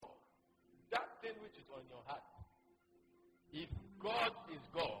put it on your heart. If God is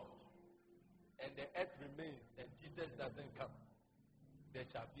God and the earth remains and Jesus doesn't come, there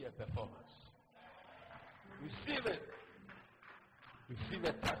shall be a performance. Receive it. Receive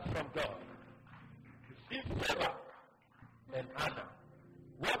a touch from God. Receive favor and honor.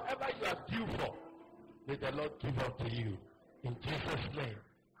 Whatever you are due for, may the Lord give unto you. In Jesus' name.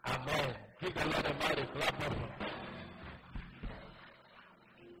 Amen. Give the Lord a mighty clap of hands.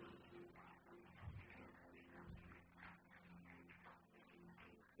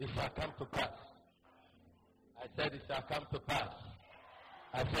 It shall come to pass. I said it shall come to pass.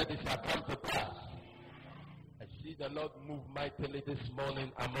 I said it shall come to pass. I see the Lord move mightily this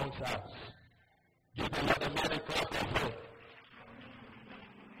morning amongst us. Give the Lord a mighty clap of hands.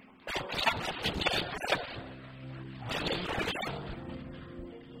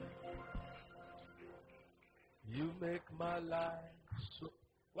 You make my life so.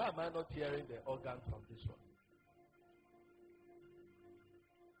 Why am I not hearing the organ from this one?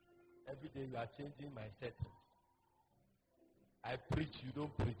 Every day you are changing my settings. I preach, you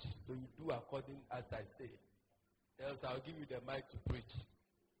don't preach. So you do according as I say. Else I'll give you the mic to preach.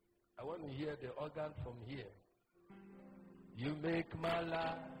 I want to hear the organ from here. You make my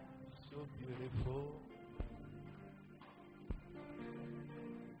life so beautiful.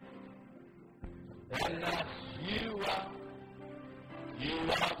 And as you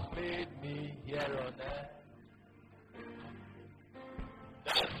have made me here on earth.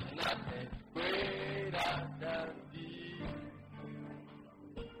 There's nothing greater than thee.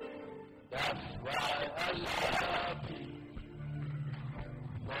 That's why I love you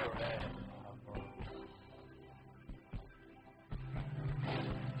forevermore.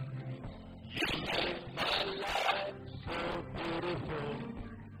 You make my life so beautiful.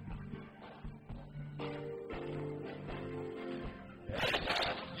 And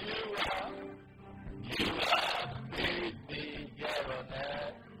as you have made me here on earth.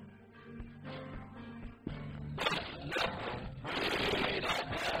 There's nothing greater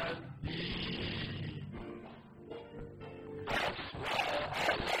than thee. That's why I love you.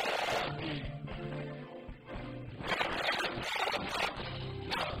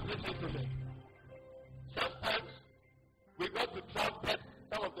 Now, listen to me. Sometimes we got to trumpet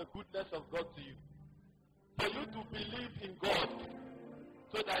some of the goodness of God to you. For you to believe in God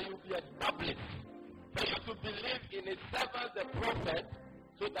so that you'll be established. For you to believe in his servant, the prophet,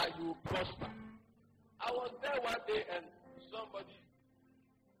 so that you will prosper. I was there one day and somebody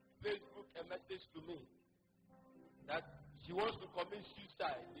Facebook a message to me that she wants to commit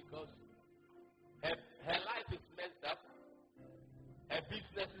suicide because her life is messed up. Her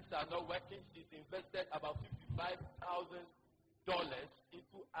businesses are not working. She's invested about $55,000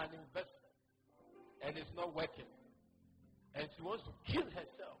 into an investment and it's not working. And she wants to kill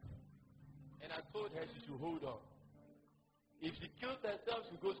herself. And I told her she should hold on. If she kills herself,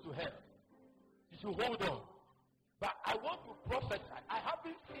 she goes to hell. She should hold on. But I want to prophesy. I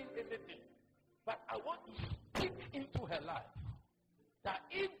haven't seen anything. But I want to speak into her life. That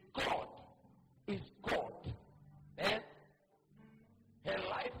if God is God, then her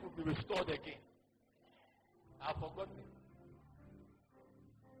life will be restored again. I've forgotten.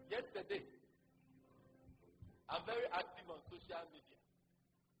 Yesterday, I'm very active on social media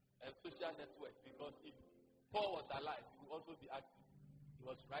and social networks because if Paul was alive, he would also be active. He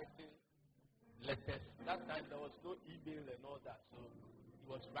was writing letters. That time there was no email and all that, so he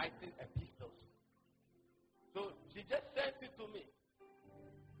was writing epistles. So she just sent it to me.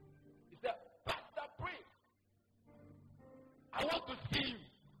 He said, Pastor Prince, I want to see you.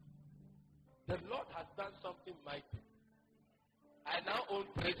 The Lord has done something mighty. I now own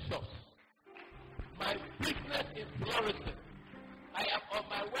 3 shops. My business is flourishing. I am on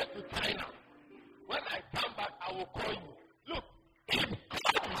my way to China. When I come back, I will call you. Look, if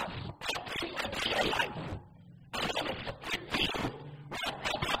God has spoken into your life, I'm going to speak to you.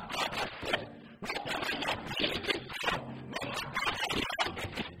 Whatever God has said, whatever you're believing for, no matter how long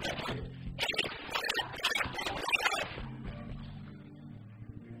it is taking,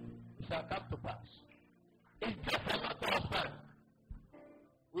 it shall come to pass. It's just a matter of time.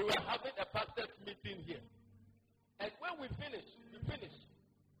 We were having a pastor's meeting here. And when we finish.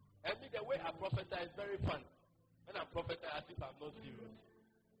 And me, the way I prophesy is very fun. When I prophesy, as if I'm not serious.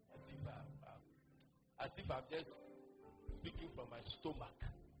 As if I'm just speaking from my stomach.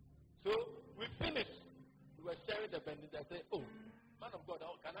 So, we finished. We were sharing the benediction. I said, oh, man of God,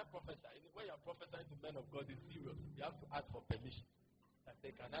 can I prophesy? When you're prophesying to men of God, it's serious. You have to ask for permission. I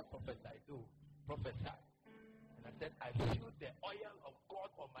said, can I prophesy? No, prophesy. And I said, I feel the oil of God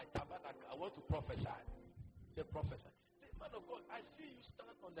on my tabernacle. I want to prophesy. Say, prophesy. Say, man of God, I see you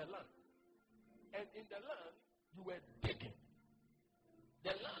stand on the land. And in the land, you were digging.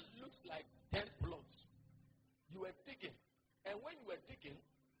 The land looks like 10 plots. You were digging. And when you were digging,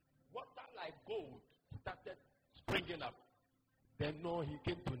 water like gold started springing up. Then no, he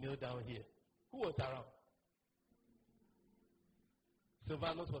came to kneel down here. Who was around?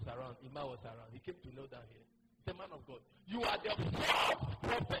 Silvanus was around. Ima was around. He came to kneel down here. The man of God. You are the fourth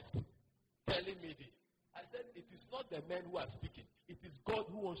prophet telling me this. I said, it is not the men who are speaking. It is God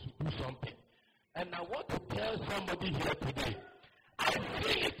who wants to do something. And I want to tell somebody here today. I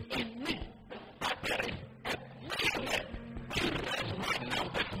feel it in me that there is a movement right now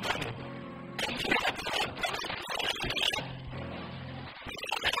this morning.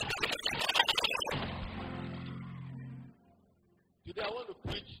 Today I want to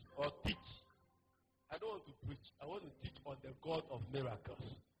preach or teach. I don't want to preach. I want to teach on the God of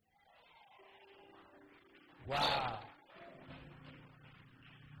miracles. Wow.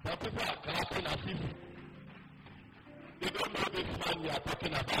 Some people are clapping as if they don't know this man you are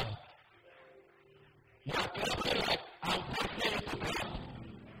talking about. You are clapping like I'm forcing you to clap.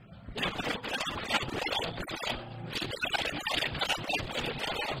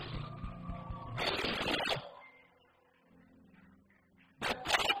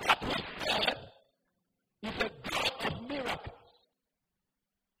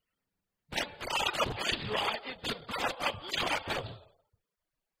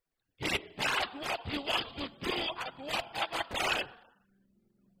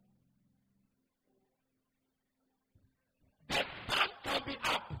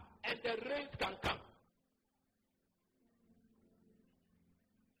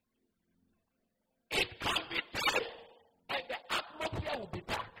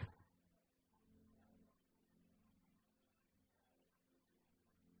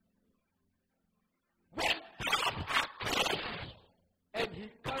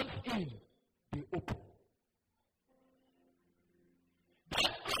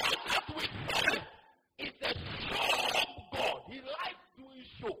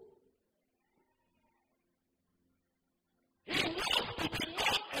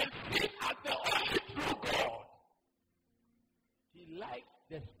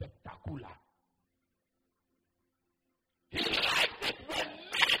 The spectacular. He likes it when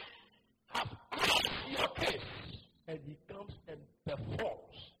men have crossed your case and he comes and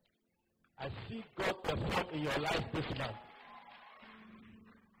performs. I see God perform in your life this month.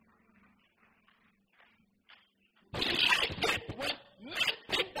 He likes it when men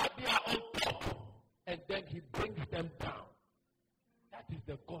think that they are on top and then he brings them down. That is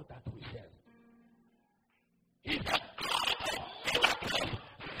the God that we serve. He's a God of miracles,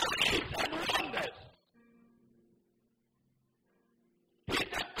 signs and wonders. He's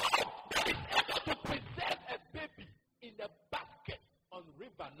a God that is able to preserve a baby in a basket on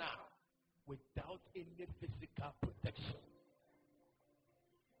River Nile without any physical protection.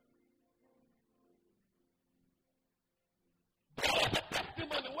 There was a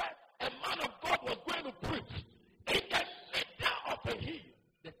testimony where a man of God was going to preach. In the middle of a hill,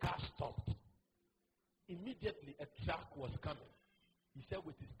 the car stopped. Immediately, a truck was coming. He said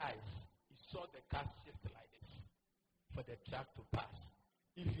with his eyes, he saw the car shift like this for the truck to pass.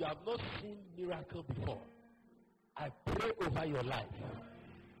 If you have not seen miracle before, I pray over your life.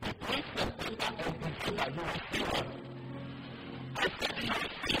 Between September and December, you will see one. I said you will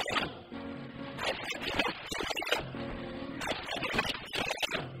see one. I said you will see one.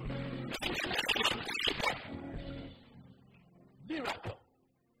 Miracle.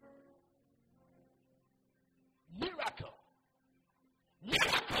 Miracle.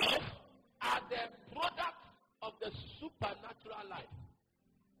 Miracles are the product of the supernatural life.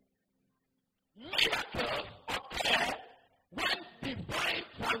 Miracles occur when divine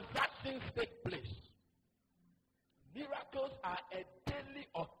transactions take place. Miracles are a daily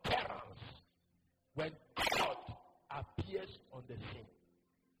occurrence when God appears on the scene.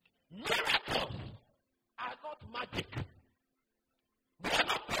 Miracles are not magic. We are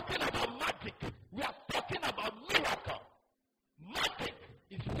not talking about magic. We are talking about miracle. Magic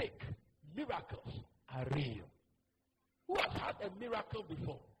is fake. Miracles are real. Who has had a miracle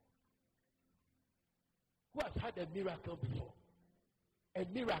before? Who has had a miracle before? A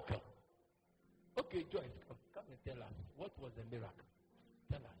miracle. Okay, Joyce, come and tell us. What was the miracle?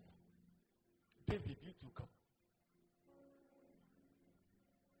 Tell us. David, you two come.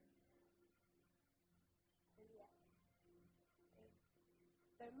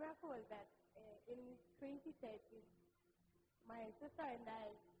 The miracle was that in 2013, my sister and I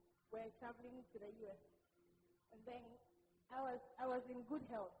were traveling to the US, and then I was in good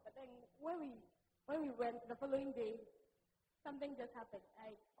health. But then when we went the following day, something just happened.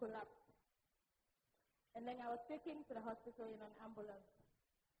 I collapsed. And then I was taken to the hospital in an ambulance.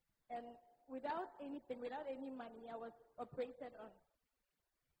 And without anything, without any money, I was operated on.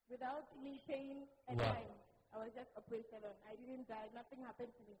 Without me paying a dime, I was just operated on. I didn't die. Nothing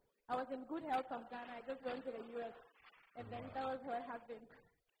happened to me. I was in good health from Ghana. I just went to the U.S. And then that was what happened.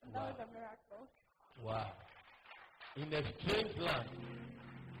 And that was a miracle. Wow. In a strange land,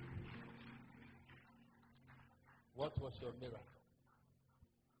 what was your miracle?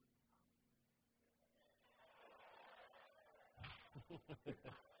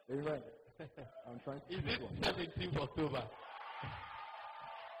 Amen. I'm trying to. Is it 17th October?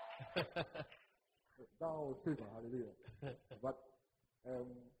 That was October, hallelujah. But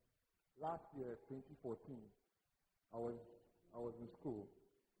last year, 2014, I was in school.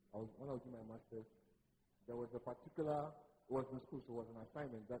 When I was doing my master's, there was a particular, it was in school, so it was an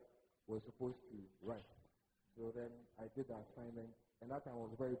assignment that we were supposed to write. So then I did the assignment, and that time I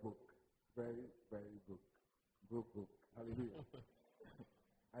was very broke. Very, very broke. Broke. Hallelujah.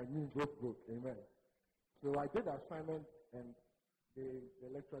 I mean broke, amen. So I did the assignment, and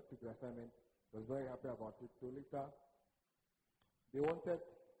the lecturer took the assignment, was very happy about it. So later, they wanted,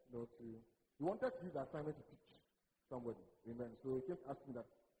 he wanted to use the assignment to teach somebody, amen. So he just asked me that,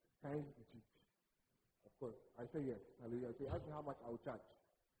 can I use it to teach? Of course, I say yes, hallelujah. So he asked me how much I would charge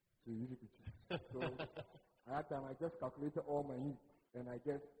to use it to teach. So at that time, I just calculated all my needs, and I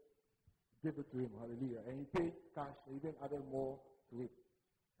just gave it to him, hallelujah. And he paid cash, and even added more to it.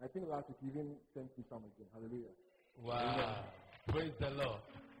 I think last week he even sent me some again. Hallelujah. Wow. Amen. Praise the Lord.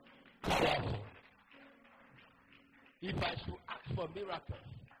 Powerful. If I should ask for miracles,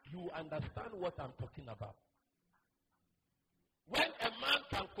 you understand what I'm talking about. When a man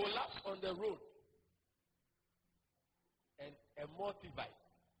can collapse on the road and a multivite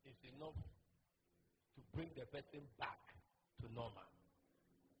is enough to bring the person back to normal.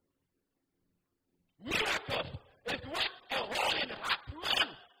 Miracles is when a hole in heart man,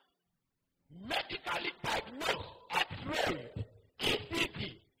 medically diagnosed, X-rayed,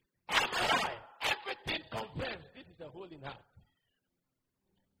 ECG, MRI, everything confirms this is a hole in heart.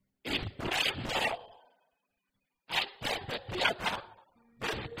 It's prayed for, enters the theater,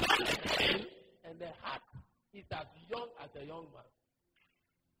 it's done again, and the heart is as young as a young man.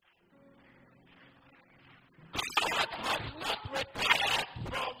 God has not retired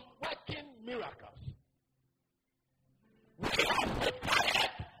from working miracles. We have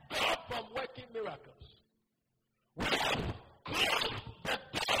retired God from working miracles. We have closed the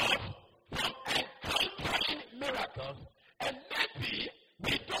doors from encountering miracles, and maybe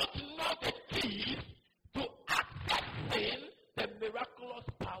we don't know the keys to accessing the miraculous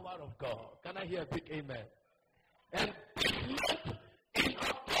power of God. Can I hear a big amen? And this month, in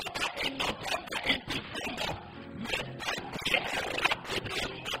October, in November, in December,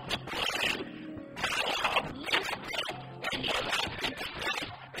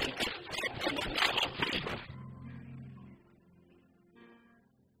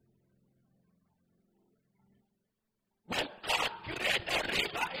 when God created a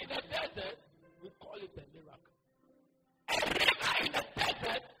river in the desert, we call it a miracle. A river in the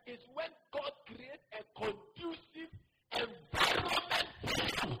desert is when God creates a conducive environment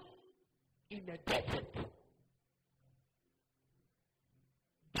for you in a desert.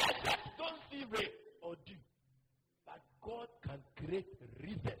 Deserts don't see rain or dew, but God can create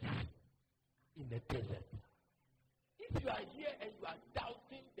rivers in a desert. If you are here and you are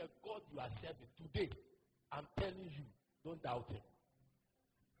doubting the God you are serving today, I'm telling you, don't doubt him.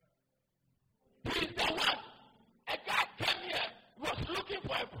 He is the one. A guy came here, was looking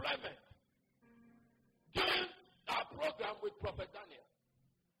for employment during our program with Prophet Daniel.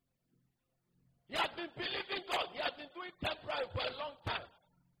 He has been believing God. He has been doing temporary for a long time.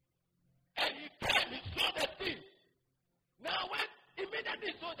 And he came, he sowed the seed. Now when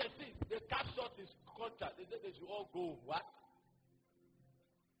immediately he sowed the seed, they cut short his contract. They said they should all go. What?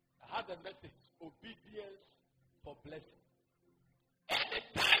 I have a message. Obedience for blessing.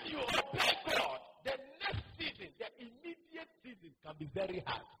 Anytime you obey God, the next season, the immediate season can be very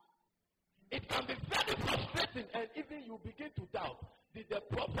hard. It can be very frustrating, and even you begin to doubt, did the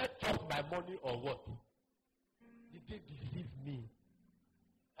prophet chop my money or what? Did they deceive me?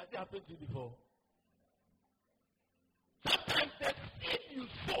 Has it happened to you before? Sometimes the seed you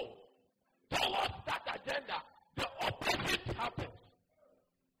sow towards that agenda, the opposite happens.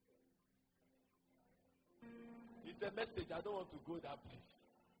 It's a message. I don't want to go that place.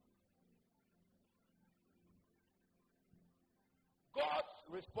 God's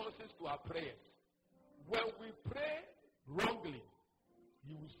responses to our prayers. When we pray wrongly,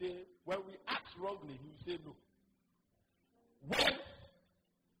 he will say, when we act wrongly, he will say no. When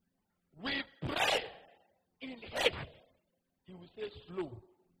we pray say slow.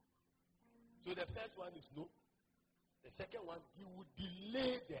 So the first one is no. The second one, he will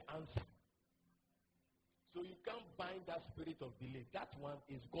delay the answer. So you can't bind that spirit of delay. That one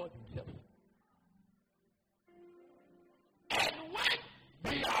is God himself. And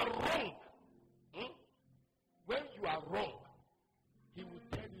when we are wrong, when you are wrong, he will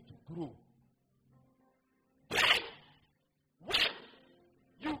tell you to grow. Then, when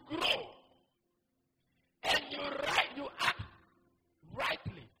you grow and you act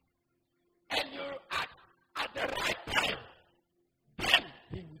rightly, and you act at the right time, then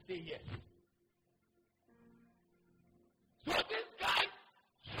he will say yes. So this guy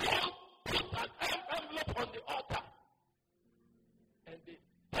put an envelope on the altar, and they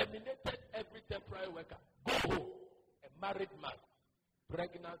terminated every temporary worker. Go home. A married man,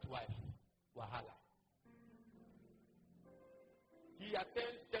 pregnant wife, wahala. He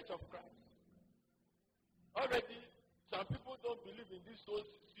attends Church of Christ. Already, some people don't believe in this so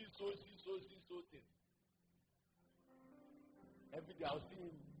thing. Every day I'll see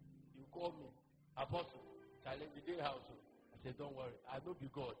him. You call me, Apostle, challenge the day house. I say, don't worry, I know be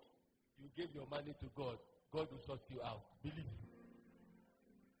God. You give your money to God. God will sort you out. Believe.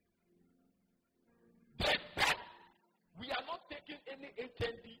 They said, we are not taking any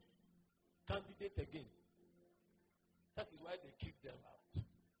HND candidate again. That is why they kick them out.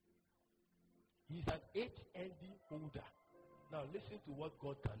 He's an HND holder. Now listen to what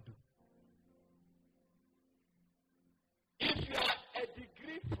God can do. If you are a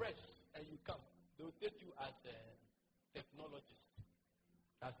degree fresh and you come, they will take you as a technologist.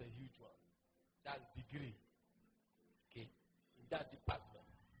 That's a huge one. That's degree. Okay. In that department.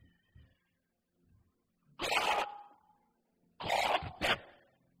 God called them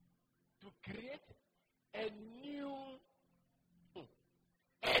to create a new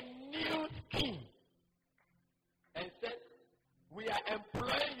scheme and said, we are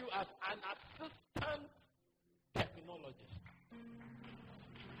employing you as an assistant technologist.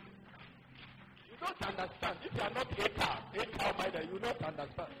 You don't understand. If you are not HR minded, you don't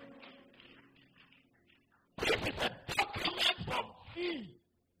understand. This is a document from C.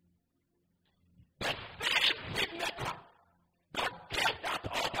 The same signature that gave that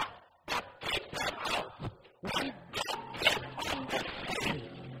order, that kicked them out. When God came on the scene,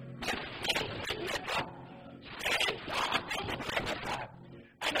 the same signature says that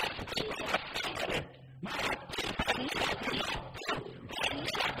and I speak of somebody, my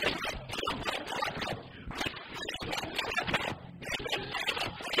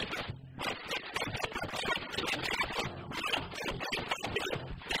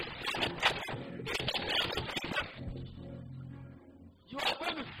you are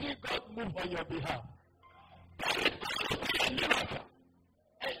going to see God move on your behalf. That is going to be a miracle.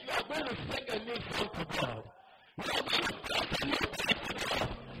 And you are going to sing a new song to God. You are going to sing a new song to God.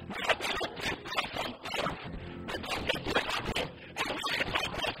 You are going to give God some praise. Because it will happen. And when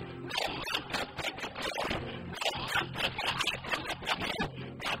it happens, no man can take the glory.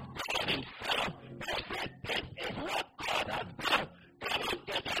 No man can say, I cannot believe that God himself will say, this is what God has done. Come on,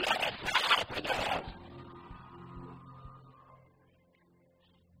 get a lot of shout in the house.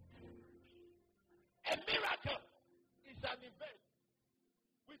 A miracle is an event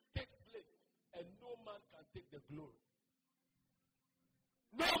which takes place and no man can take the glory.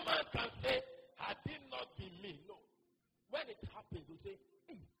 No man can say, had it not been me. No. When it happens, you say,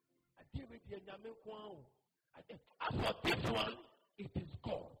 hey, I did it here. As for this one, it is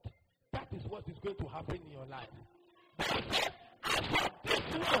God. That is what is going to happen in your life. But he said, as for this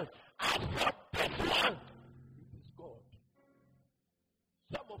one, it is God.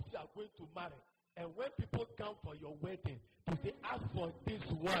 Some of you are going to marry. And when people come for your wedding, do they ask for this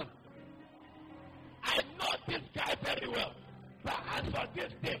one? I know this guy very well. But as for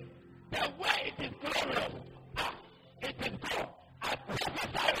this thing, the way it is glorious, it is God. I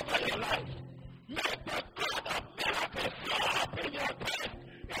prophesy over your life. Let the God of miracles show up in your life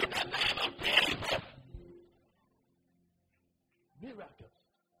in the name of Jesus. Miracles.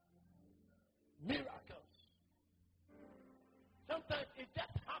 Miracles. Sometimes it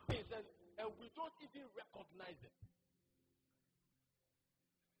just happens and we don't even recognize it.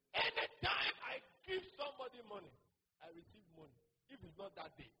 Anytime I give somebody money, I receive money. If it's not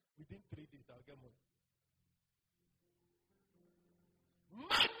that day, within 3 days I'll get money.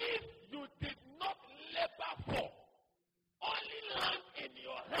 Money you did not labor for only land in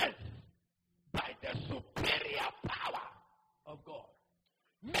your hands by the superior power of God.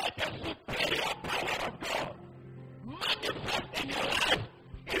 May the superior power of God manifest in your life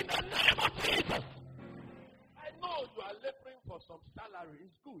in the name of Jesus. I know you are laboring for some salary.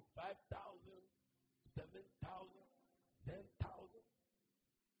 It's good. 5,000, 7,000, 10,000.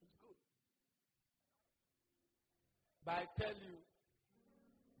 But I tell you,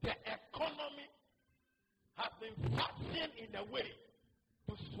 the economy has been fashioned in a way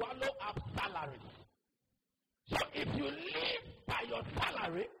to swallow up salaries. So if you live by your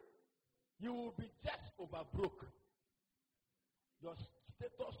salary, you will be just over broke. Your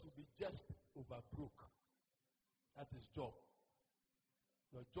status will be just over broke. That is job.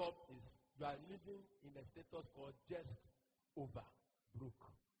 Your job is you are living in a status called just over broke.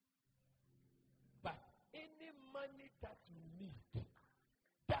 But any money that you need,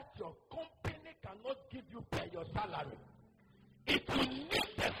 that your company cannot give you by your salary, it will need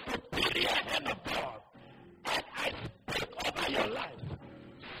the superior hand of God. And I speak over your life.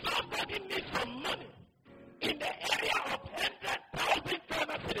 Somebody needs some money in the area of 100,000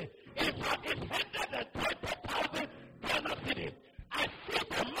 Ghana cedis. In fact, it's 120,000 Ghana cedis. I see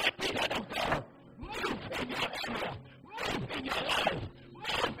the mighty hand of God move in your area, move in your life,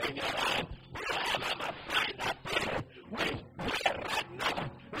 move in your life. Whoever must find that thing, we pray right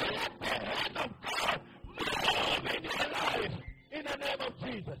now. Let the hand of God move in your life in the name of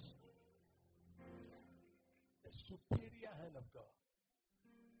Jesus. The superior hand of God.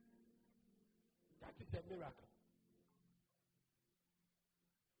 That is a miracle.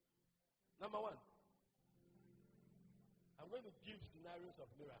 Number one, I'm going to give scenarios of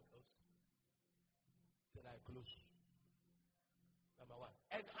miracles till I close. Number one.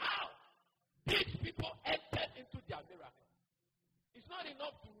 And how these people entered into their miracle. It's not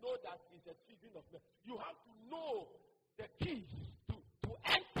enough to know that it's a season of miracle. You have to know the keys to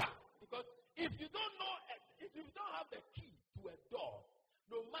enter. Because if you don't know, if you don't have the key to a door,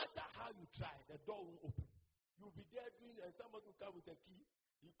 no matter how you try, the door won't open. You'll be there doing, and somebody will come with a key,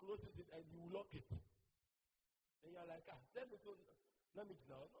 he closes it, and you lock it. And you're like, let me know. No,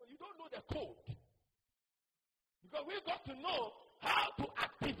 you don't know the code. Because we've got to know how to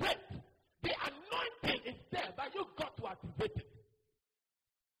activate. The anointing is there, but you've got to activate it.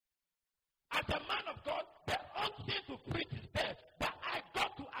 As a man of God, the unction to preach is there, but I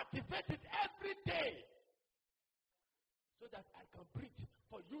got to activate it every day. So that I can preach,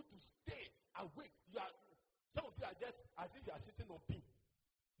 for you to stay awake. Some of you are just as if you are sitting on pin.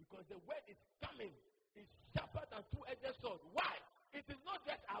 Because the word is coming. It's sharper than two-edged sword. Why? It is not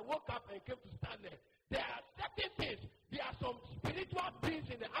just I woke up and came to stand there. There are certain things. There are some spiritual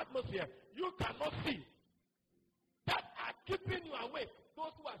things in the atmosphere you cannot see that are keeping you awake.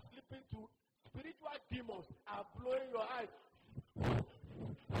 Those who are sleeping too, spiritual demons are blowing your eyes.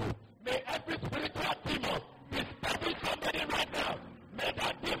 May every spiritual demon be stabbing somebody right now. May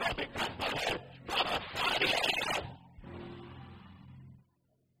that demon be cast away from a fire.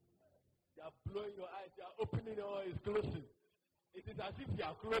 They are blowing your eyes. They are opening your eyes, closing. It is as if you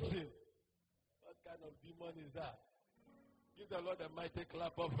are closing. What kind of demon is that? Give the Lord a mighty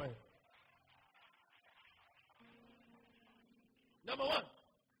clap offering. Number one,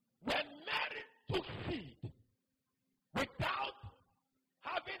 when Mary took seed without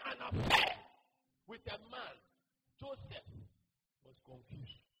having an affair with a man, Joseph was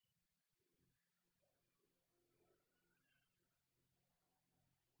confused.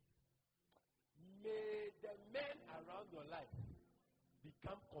 May the men around your life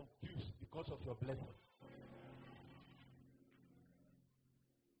become confused because of your blessing.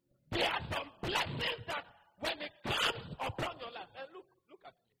 There are some blessings that when it comes upon your life, and look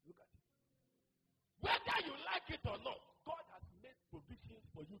at me. Whether you like it or not, God has made provisions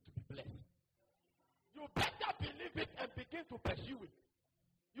for you to be blessed. You better believe it and begin to pursue it.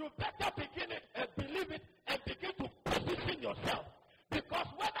 You better begin it and believe it and begin to position yourself. Because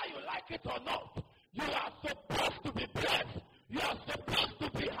whether you like it or not, you are supposed to be blessed. You are supposed to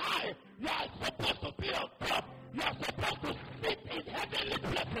be high. You are supposed to be on top. You are supposed to sit in heavenly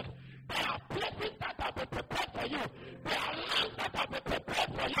places. There are places that have been prepared for you. There are lands that have been prepared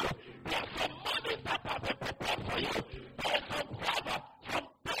for you. There are some monies that have been prepared for you. There is some favor, some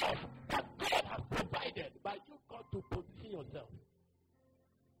doors that God has provided. But you've got to position yourself.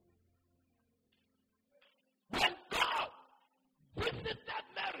 When God visited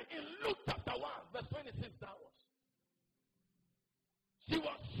Mary in Luke chapter 1, verse 26 downwards, she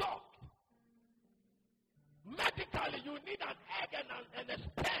was shocked. Medically, you need an egg and a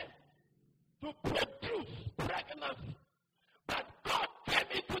sperm to produce pregnancy. But God came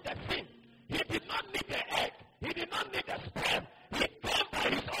into the scene. He did not need the egg. He did not need the sperm. He came by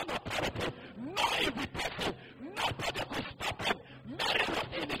his own authority. No invitation. Nobody could stop him. Mary was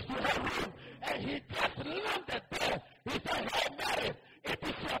in his room, and he just landed there. He said, "Hey Mary, it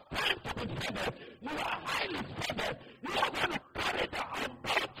is your time to be favored. You are highly favored. You are going to carry the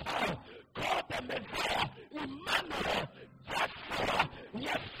unborn child called the Messiah, Emmanuel, Joshua,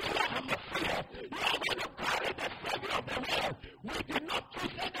 Yeshua HaMashiach. You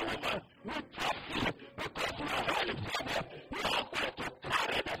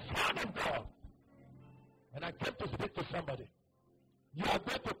it to somebody. You are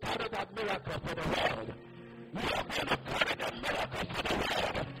going to carry that miracle for the world. You are going to carry that miracle for the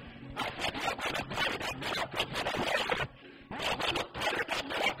world. I said you are going to carry that miracle for the world. You are going to carry that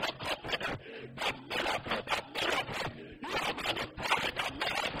miracle confident. That miracle. You are going to carry that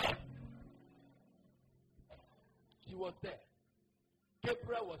miracle. She was there.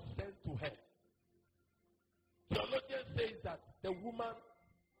 Gabriel was sent to her. Theologian says that the woman,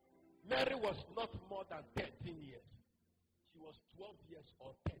 Mary, was not more than 13 years. She was 12 years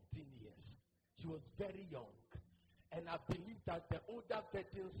or 13 years. She was very young. And I believe that the older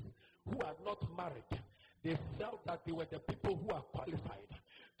virgins who are not married, they felt that they were the people who are qualified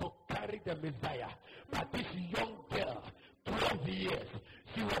to carry the Messiah. But this young girl, 12 years,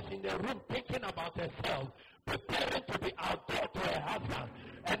 she was in the room thinking about herself, preparing to be outdoor to her husband.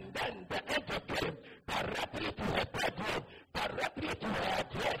 And then the angel came directly to her bedroom, directly to her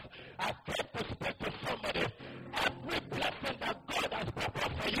address. I came to speak to somebody. Every blessing that God has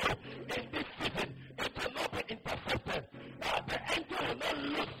prepared for you in this season, it will not be intercepted. The angel will not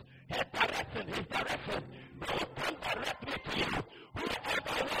lose his direction. They will come directly to you.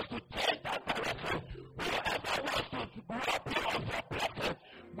 Whoever wants to change that direction, whoever wants to rob you of your blessing,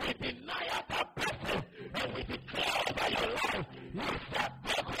 we deny that blessing and we declare over your life, you shall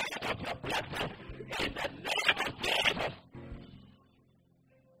take hold of your blessing in the name of Jesus.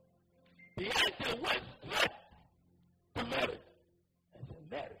 The angel went straight to Mary and said,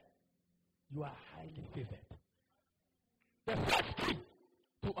 Mary, you are highly favored. The first key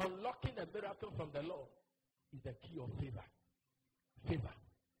to unlocking a miracle from the Lord is the key of favor. Favor.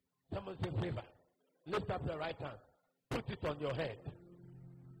 Someone say favor. Lift up your right hand. Put it on your head.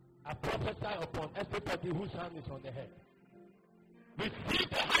 I prophesy upon everybody whose hand is on the head. Receive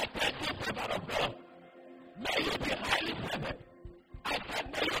the high blessing favor of God. May you be highly favored. I said,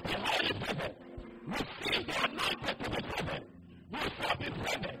 may you be highly favored. Receive the anointing to be favored. You shall be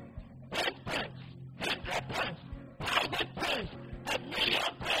favored. 10 times, 100 times, 1,000 times,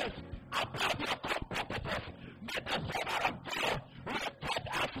 1,000,000 times above your competitors. May the favor of God locate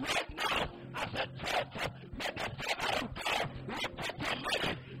us right now as a church. May the favor of God locate your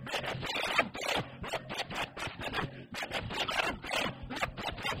money. May the favor of God locate your destiny. May the favor of God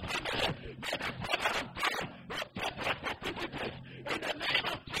locate your family. May the favor of God locate your certificates. In the name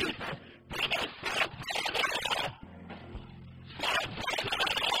of Jesus, give us some favor. Some favor.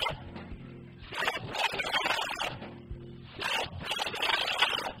 Some favor. Some favor.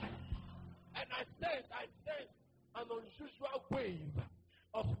 And I sense an unusual wave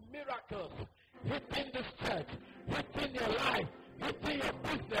of miracles hitting this church, hitting your life, hitting your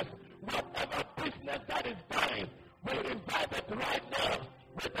business. Whatever business that is dying, we revive it right now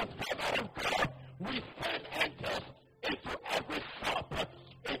with the favor of God. We send angels into every shop,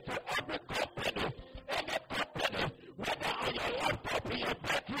 into every company, any company, whether on your laptop, in your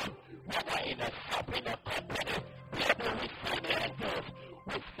bedroom, whether in a shop, in a company, whether we send the angels.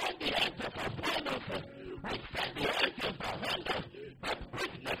 We send the angels of finances. We send the angels of wonders. The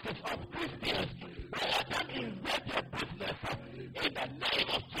businesses of Christians, let them invade your business in the name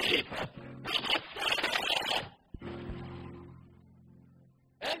of Jesus.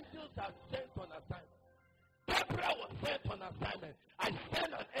 Angels are sent on assignment. Gabriel was sent on assignment. I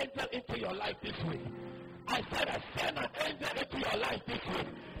send an angel into your life this week. I said I send an angel into your life this week.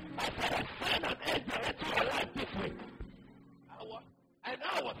 I said I send an angel into your life this week.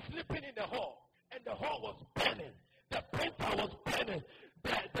 I was sleeping in the hall, and the hall was burning. The printer was burning.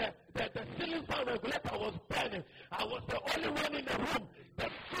 The ceiling fan regulator was burning. I was the only one in the room. The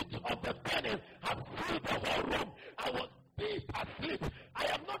soot of the burning had filled the whole room. I was deep asleep. I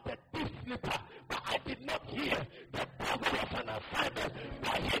am not a deep sleeper, but I did not hear the devil was an assignment.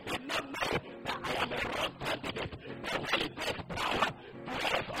 But he did not know that I am a wrong candidate. The Holy Ghost power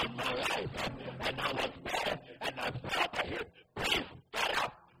dwells on my life. And I was there, and I felt the hit. Please get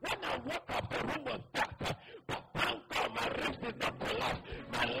up. When I woke up, the room was dark. But thank God my ribs did not collapse.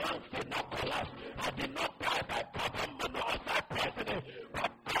 My lungs did not collapse. I did not die by carbon monoxide poisoning.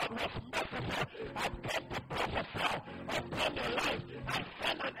 But God was merciful. I came to prophesy upon your life. I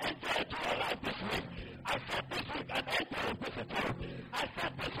sent an angel into your life this week. I said this week an angel will visit you. I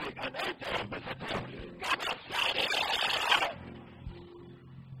said this week an angel will visit you. God has said it.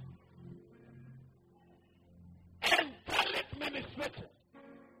 Angelic ministration.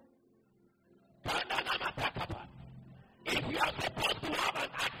 If you are supposed to have an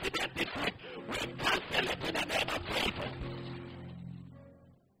accident this week, we cancel it in the name of Jesus.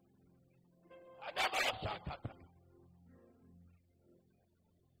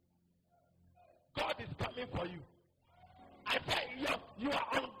 God is coming for you. I say you are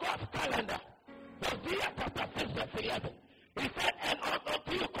on God's calendar. Hosea chapter 6 verse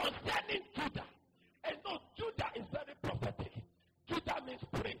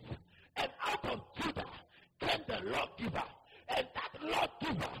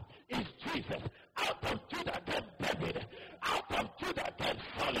giver is Jesus. Out of Judah came David. Out of Judah came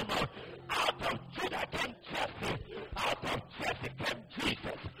Solomon. Out of Judah came Jesse. Out of Jesse came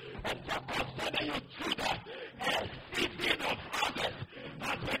Jesus. And Jacob said to you, Judah, a season of harvest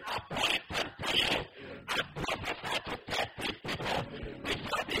has been appointed for you. I prophesy to 30 people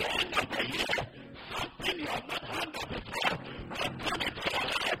before the end of the year. Something you have not handled before will come into your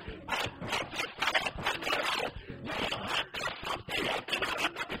life. I prophesy upon your life. You will handle something you have never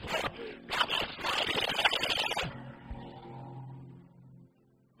handled before. Come on, somebody.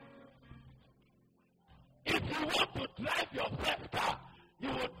 If you want to drive your first car, you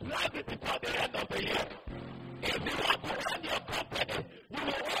will drive it before the end of the year. If you want to run your company, you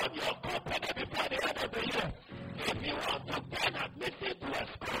will run your company before the end of the year. If you want to gain admission to a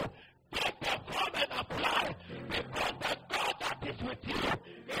school, take the form and apply, because the God that is with you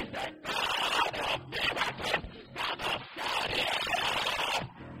is the God of miracles. Come on, shout it.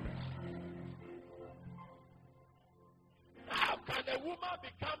 How can a woman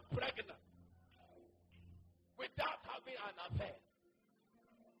become pregnant without having an affair?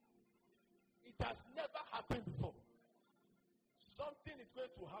 It has never happened before. Something is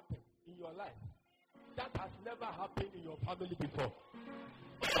going to happen in your life that has never happened in your family before.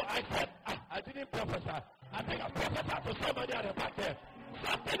 Oh, I said, I didn't prophesy. I think I prophesied to somebody at the back there.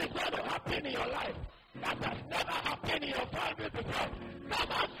 Something is going to happen in your life that has never happened in your family before.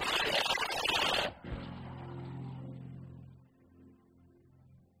 Come on, fire!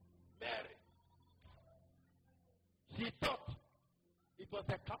 Mary, she thought it was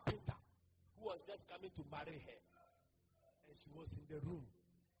a carpenter who was just coming to marry her. And she was in the room.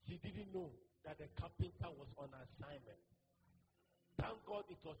 She didn't know that the carpenter was on assignment. Thank God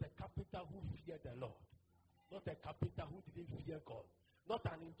it was a carpenter who feared the Lord. Not a carpenter who didn't fear God. Not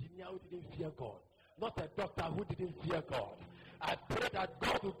an engineer who didn't fear God. Not a doctor who didn't fear God. I pray that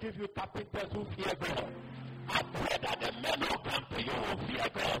God will give you carpenters who fear God. I pray that the men who come to you will fear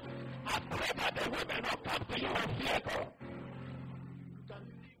God. I pray that the women who come to you will fear God. You can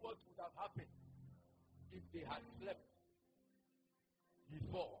see what would have happened if they had slept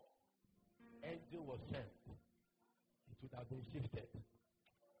before angel was sent. It would have been shifted.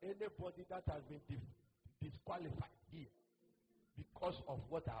 Anybody that has been disqualified here because of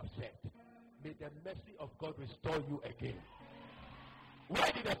what I have said, may the mercy of God restore you again. Why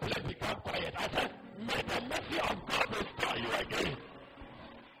did the place become quiet? I said, may the mercy of God restore you again.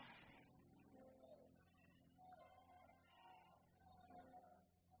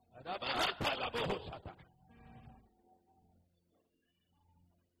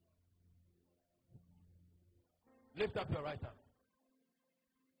 Lift up your right hand.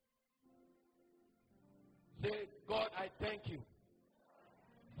 Say, God, I thank you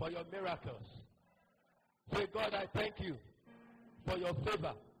for your miracles. Say, God, I thank you for your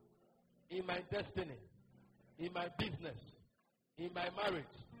favor in my destiny, in my business, in my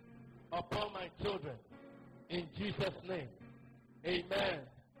marriage, upon my children. In Jesus' name, amen.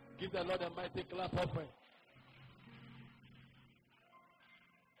 Give the Lord a mighty clap offering.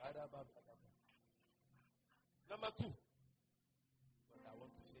 Number 2, what I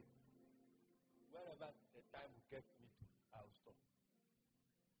want to say, wherever the time will get me to, I'll stop.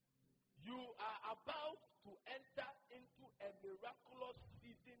 You are about to enter into a miraculous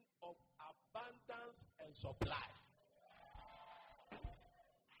season of abundance and supply.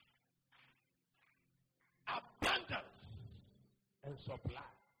 Abundance and supply.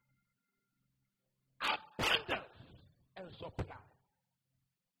 Abundance and supply.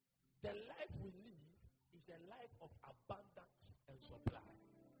 The life we live is a life of abundance and supply.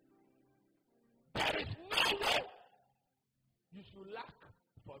 There is no way you should lack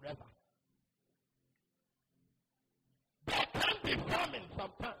forever. There can be famine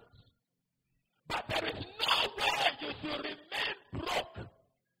sometimes, but there is no way you should remain broke.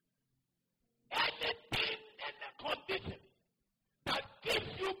 Anything in the condition that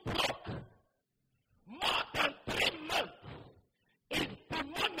keeps you broke more than 3 months is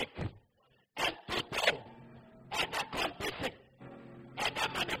demonic. And today, any condition, any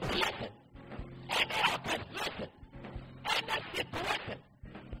manipulation, any orchestration, any situation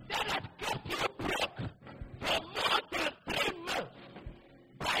that has kept you broke for more than 3 months,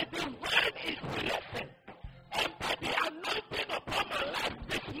 by divine inspiration and by the anointing upon my life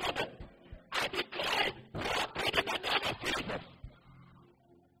this moment, I declare it broken in the name of Jesus.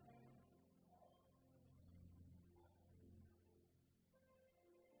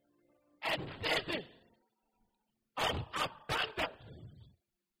 And season of abundance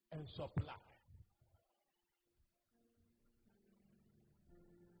and supply.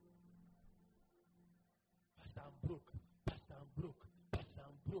 Pastor, I'm broke. Pastor, I'm broke. Pastor,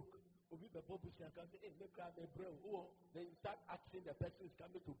 busia can say, hey, make grab a bro. Oh, then you start asking the person who's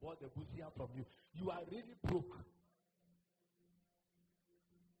coming to board the busia from you. You are really broke.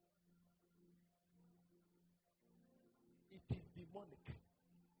 It is demonic.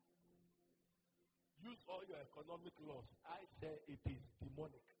 Use all your economic laws. I say it is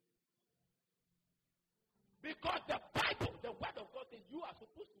demonic. Because the Bible, the word of God says you are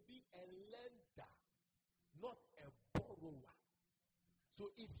supposed to be a lender, not a borrower. So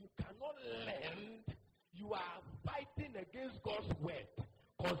if you cannot lend, you are fighting against God's word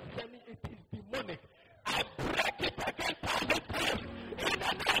concerning it is demonic. I break it against every time in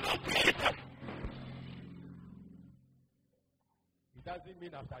the name of Jesus. It doesn't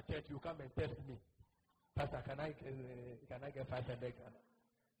mean after church you come and test me. Pastor, can I get 500 Ghana?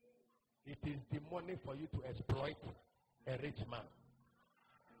 It is demonic for you to exploit a rich man.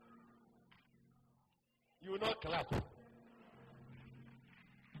 You will not clap.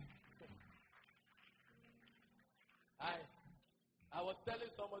 I was telling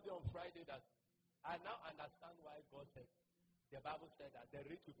somebody on Friday that I now understand why God said, the Bible said that the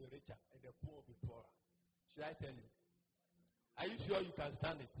rich will be richer and the poor will be poorer. Should I tell you? Are you sure you can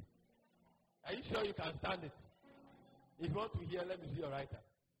stand it? Are you sure you can stand it? If you want to hear, let me see your right hand.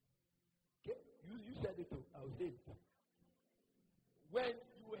 Okay? You said it too. I will say it. When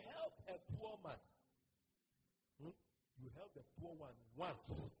you help a poor man, you help the poor one once.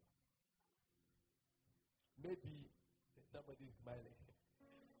 Maybe somebody is smiling.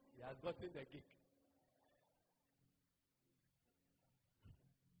 He has gotten the gig.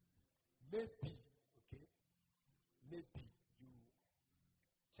 Maybe, okay, maybe you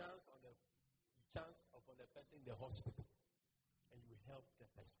chance upon the person in the hospital and you help the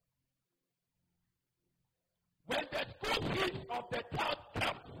person. When the school fees of the child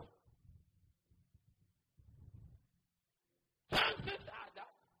comes, chances are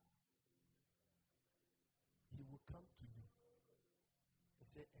that he will come to you and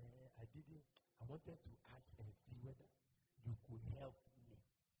say, I wanted to ask and see whether you could help me.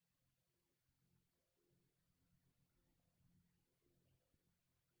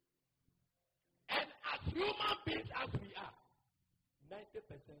 And as human beings as we are, 90%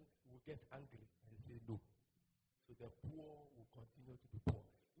 will get angry and say no. So the poor will continue to be poor.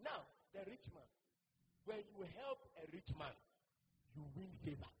 Now, the rich man, when you help a rich man, you win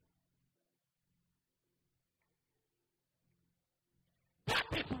favor.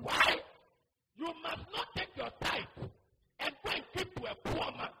 That is why you must not take your tithe and go and give to a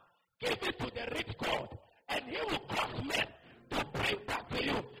poor man. Give it to the rich God, and he will cause men to bring back to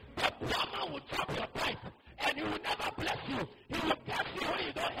you. The poor man will chop your tithe, and he will never bless you. He will curse you when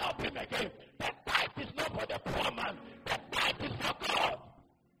you don't help him again. The tithe is not for the poor man. The tithe is for God.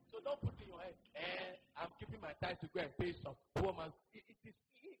 So don't put in your head, I'm keeping my tithe to go and pay some poor man.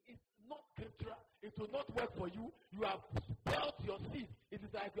 It's not scriptural. It will not work for you. You have spelled your seed. It is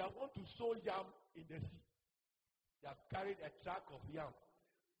like you are going to sow yam in the sea. You have carried a track of yam.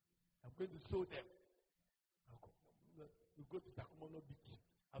 I'm going to sow them. You go to Takumono Beach.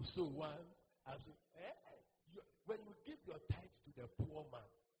 I've sown one. When you give your tithe to the poor man,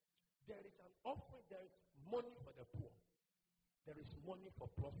 there is an offering. There is money for the poor. There is money for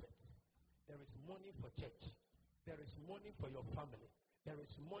prophets. There is money for church. There is money for your family. There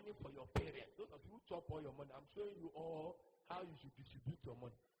is money for your parents. Those of you who chop all your money, I'm showing you all how you should distribute your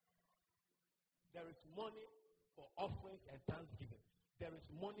money. There is money for offerings and thanksgiving. There is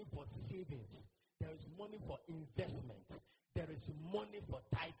money for savings. There is money for investment. There is money for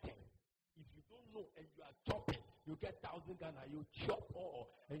tithing. If you don't know and you are chopping, you get 1,000 Ghana, you chop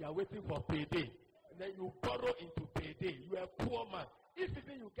all, and you are waiting for payday. And then you borrow into payday. You are a poor man. If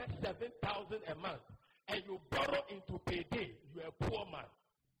even you get 7,000 a month, and you borrow into payday, you are a poor man.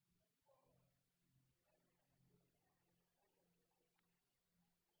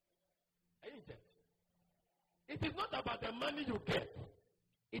 It is not about the money you get.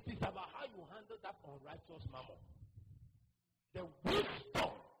 It is about how you handle that unrighteous mammon. The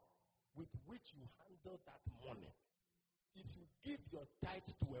wisdom with which you handle that money. If you give your tithe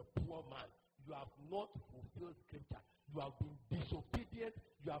to a poor man, you have not fulfilled scripture. You have been disobedient.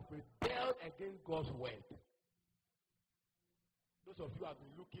 You have rebelled against God's word. Those of you have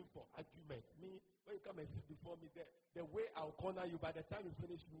been looking for argument. Me, when you come and sit before me, the way I'll corner you, by the time you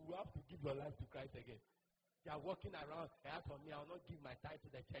finish, you will have to give your life to Christ again. They are walking around, and as for me, I will not give my tithe to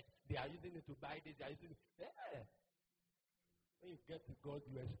the church. They are using it to buy this, they are using it. Yeah. When you get to God,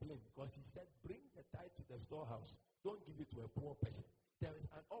 you explain. Because he said, bring the tithe to the storehouse. Don't give it to a poor person. There is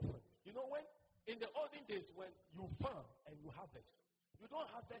an offering. You know, when in the olden days, when you farm and you harvest, you don't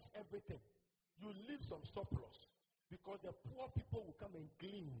harvest everything. You leave some surplus. Because the poor people will come and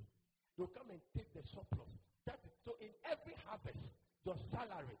glean. They'll come and take the surplus. That is, so in every harvest, your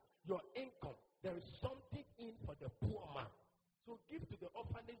salary, your income, there is something in for the poor man. So give to the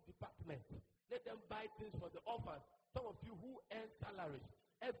orphanage department. Let them buy things for the orphans. Some of you who earn salaries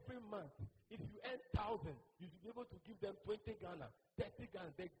every month, if you earn 1,000, you should be able to give them 20 Ghana, 30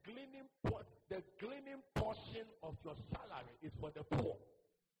 Ghana. The gleaning portion of your salary is for the poor.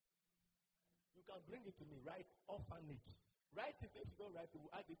 You can bring it to me, write orphanage. Write it. If you don't write it,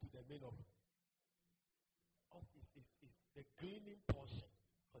 we'll add it to the main office. Office is the gleaning portion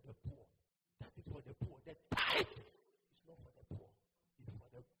for the poor. That is for the poor. The tithe is not for the poor.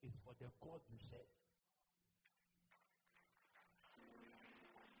 It's for the God you serve.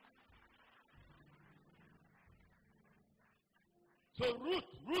 So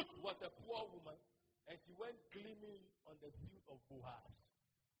Ruth was a poor woman, and she went gleaning on the field of Boaz.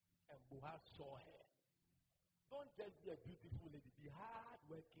 And Boaz saw her. Don't just be a beautiful lady, be a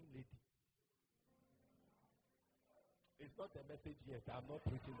hard-working lady. It's not a message yet. I'm not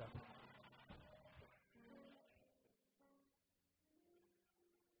preaching that.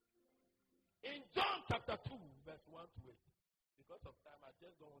 In John chapter 2, verse 1 to 8, because of time, I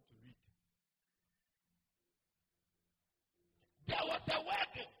just don't want to read. There was a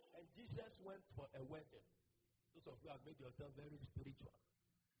wedding, and Jesus went for a wedding. Those of you have made yourself very spiritual.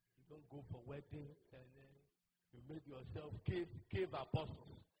 You don't go for weddings, and then you made yourself cave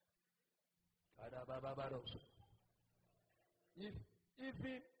apostles. If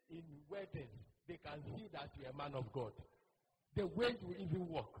even in weddings, they can see that you're a man of God. The way you even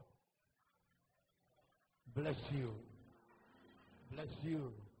walk. Bless you. Bless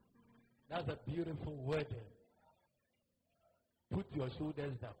you. That's a beautiful wedding. Put your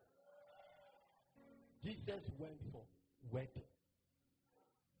shoulders down. Jesus went for wedding.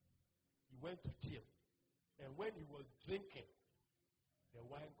 He went to chill. And when he was drinking, the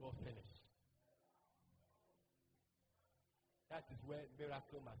wine got finished. That is where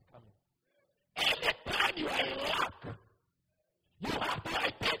miracle must come in. Anytime you are in lack, you have to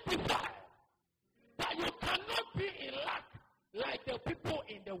identify that you cannot be in lack like the people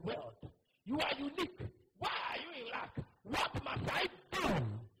in the world. You are unique. Why are you in lack? What must I do?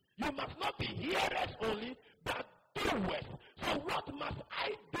 You must not be hearers only, but doers. So what must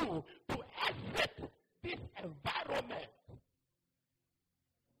I do to exit this environment?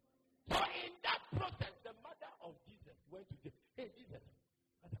 So in that process, the mother of Jesus went to Jesus. Hey, Jesus,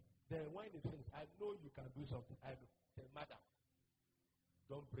 the wine is finished. I know you can do something. I know. Say, Madam,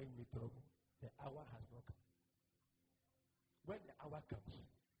 don't bring me trouble. The hour has not come. When the hour comes,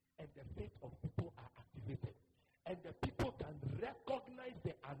 and the faith of people are activated, and the people can recognize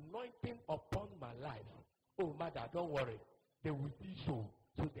the anointing upon my life. Oh, mother, don't worry. They will see so.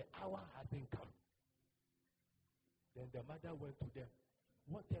 So the hour hasn't come. Then the mother went to them.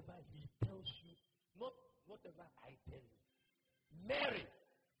 Whatever he tells you, not whatever I tell you. Mary,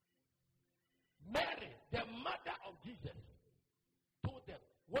 the mother of Jesus, told them,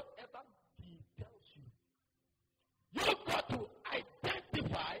 whatever he tells you, you got to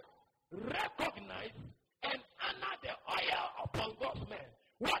identify, recognize, and honor the oil upon God's man.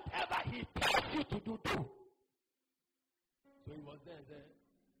 Whatever he tells you to do, do. So he was there,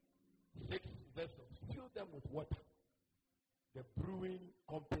 6 vessels. Fill them with water. The brewing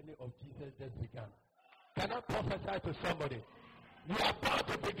company of Jesus just began. Can I prophesy to somebody? You are about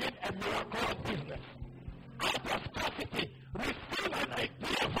to begin a miracle of business. Out of scarcity, receive an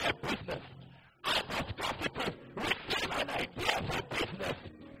idea for a business. Out of scarcity, receive an idea for business.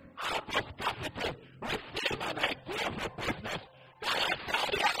 Out of scarcity, receive an idea for business.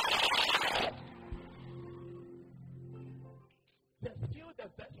 Just fill the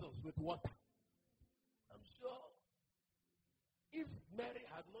vessels with water. I'm sure if Mary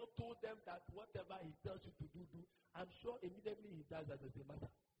had not told them that whatever he tells you to do, I'm sure immediately he does as a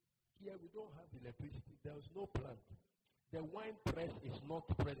matter. Here we don't have electricity. There is no plant. The wine press is not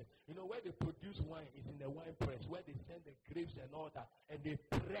present. You know, where they produce wine is in the wine press, where they send the grapes and all that, and they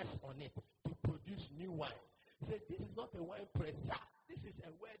press on it to produce new wine. He said, this is not a wine press. This is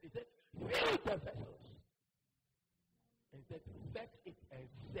a word. He said, fill the vessels. And he said, fetch it and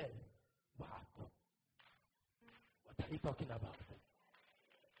sell. What? What are you talking about?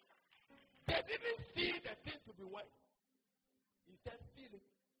 They didn't see the thing to be white. He said, feel it.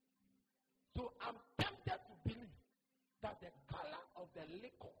 So I'm tempted to believe that the color of the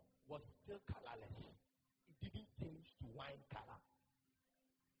liquor was still colorless. It didn't change to wine color.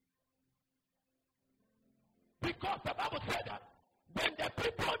 Because the Bible said that when the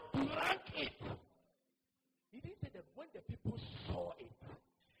people drank it, he didn't say that when the people saw it.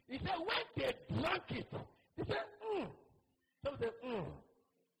 He said when they drank it, they said, So they said,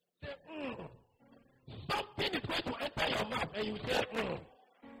 Say, and you say,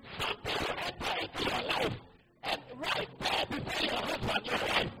 something will enter into your life. And right there before your husband, your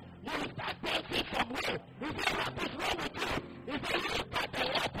wife, you will start dancing somewhere. He said, what is wrong with you? He said, you look at the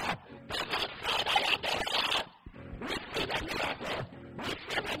letter. The Lord said, I am the Lord. Receive a miracle.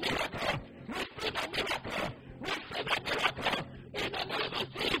 Receive a miracle. Receive a miracle. Receive a miracle. In the name of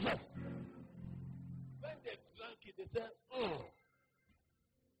Jesus. When they drank it, they said,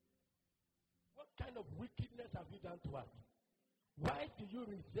 what kind of wickedness have you done to us? Why do you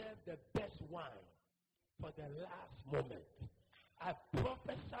reserve the best wine for the last moment? I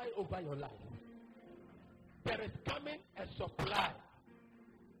prophesy over your life. There is coming a supply.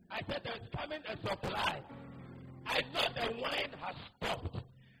 I said there is coming a supply. I know the wine has stopped.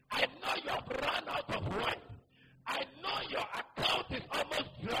 I know you have run out of wine. I know your account is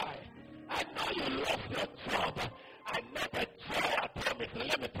almost dry. I know you lost your job. I know the joy at home is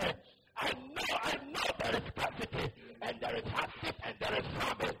limited. I know there is scarcity and there is hardship and there is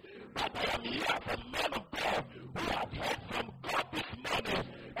famine. But I am here as a man of God who has heard from God this morning.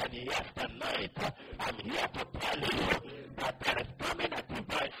 And yesterday I'm here to tell you that there is coming a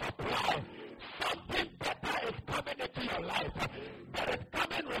divine supply. Something better is coming into your life. There is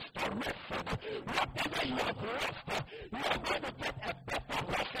coming restoration. Whatever you have lost, you are going to get a better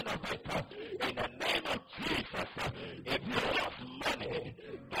version of it. In the name of Jesus, if you lost money,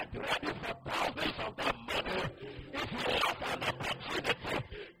 get ready for thousands of that money. If you lost an opportunity,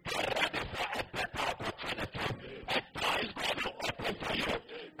 get ready for a better opportunity. A door is going to open for you.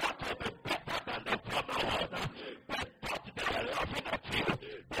 That will be better than the former one. They thought they were laughing at you.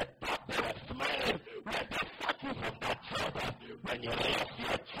 They thought they were smiling when they sacked you from that job. When you lost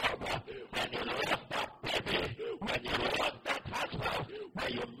your job, when you lost that baby, when you lost that husband, when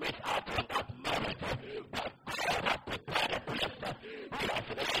you miss out on that marriage, but God has prepared a place. He has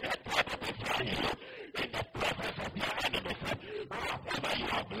laid a table before you in the presence of your enemies. Whatever you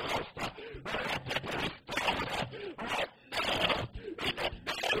have lost, let it be restored right now in the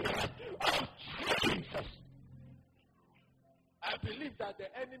name of Jesus. I believe that the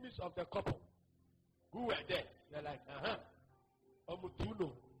enemies of the couple who were there, they're like, Omutuno,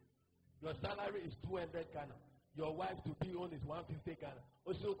 your salary is 200 Ghana. Your wife to be on is 150 Ghana.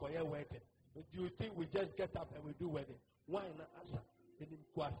 Also, wedding. Do you think we just get up and we do wedding? Why not answer? And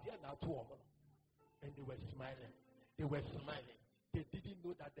they were smiling. They were smiling. They didn't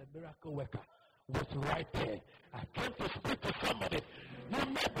know that the miracle worker was right there. I came to speak to somebody. You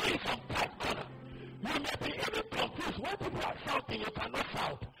may be in some tight corner. You may be even confused. When people are shouting, you cannot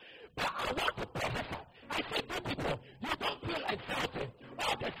shout. But I want to prophesy. I said, good people, you don't feel like shouting.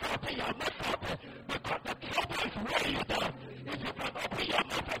 All the shouting, you are not shouting. Because the trouble is weighing you down. If you can open your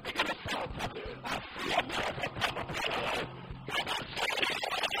mouth and begin to shout, I see a miracle come upon your life. God has said it.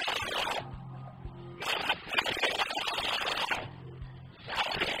 God has said it.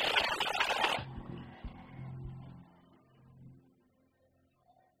 Shout it.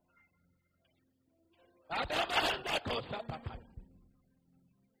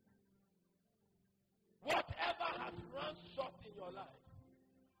 Whatever has run short in your life,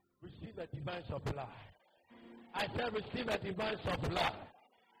 receive a divine supply. I said receive a divine supply.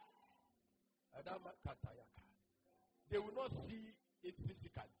 They will not see it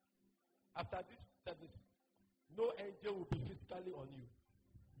physically. After this service, no angel will be physically on you.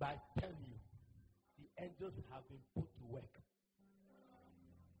 But I tell you, the angels have been put to work.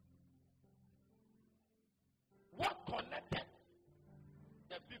 What connected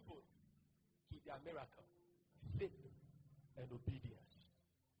the people to their miracle? Faith and obedience.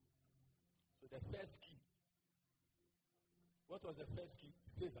 So the first key. What was the first key?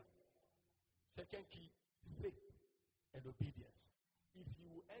 Favor. Second key, faith and obedience. If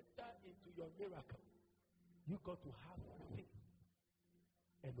you enter into your miracle, you got to have faith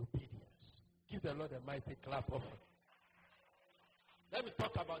and obedience. Give the Lord a mighty clap offering. Let me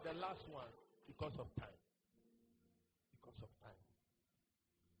talk about the last one because of time. Because of time.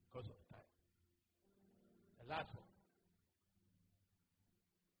 Because of time. The last one.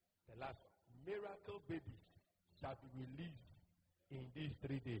 The last one. Miracle babies shall be released in these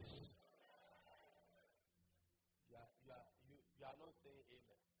 3 days. You are not saying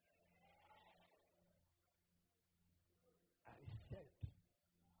amen. I said,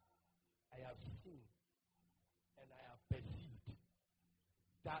 I have seen and I have perceived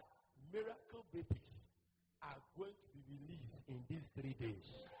that miracle babies are going to be released in these 3 days.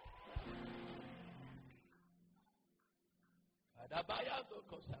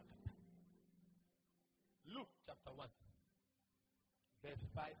 Luke chapter 1, verse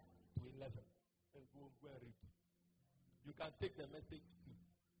 5 to 11. And go and read. You can take the message too.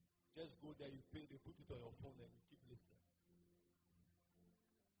 Just go there, you pay, they put it on your phone and you keep listening.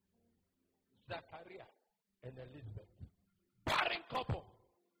 Zachariah and Elizabeth. Barren couple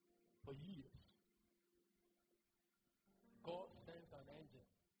for years. God sends an angel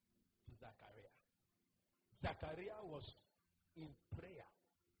to Zachariah. Zachariah was in prayer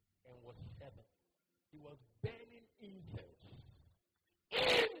and was serving. He was burning incense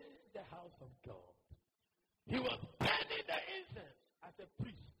in the house of God. He was burning the incense as a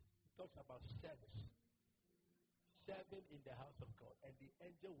priest. He talks about service. Serving in the house of God. And the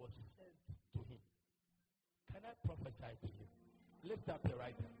angel was sent to him. Can I prophesy to you? Lift up your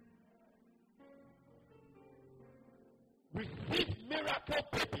right hand. Receive miracle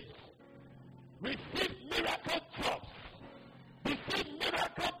babies. Receive miracle jobs. Receive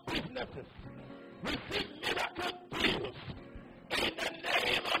miracle businesses. Receive miracle deals. In the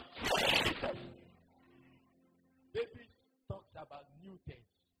name of Jesus. Baby talks about new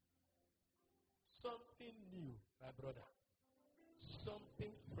things. Something new, my brother.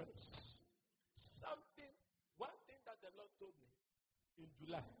 Something fresh. Something. One thing that the Lord told me in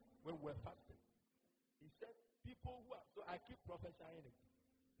July when we were fasting. He said, people who are, so I keep prophesying it.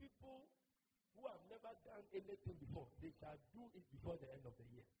 People who have never done anything before, they shall do it before the end of the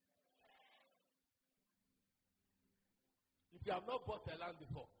year. If you have not bought a land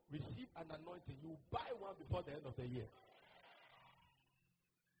before, receive an anointing. You buy one before the end of the year.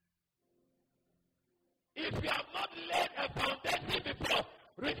 If you have not laid a foundation before,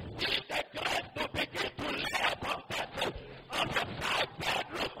 receive the grace to begin to lay a foundation of a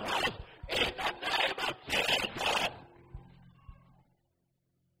 5-bedroom house in the name of Jesus.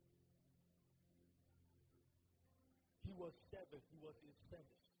 He was serving. He was in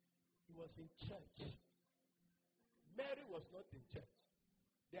service. He was in church. Mary was not in church.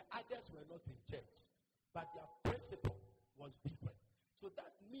 The others were not in church. But their principle was different. So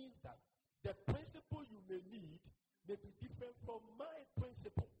that means that the principle you may need may be different from my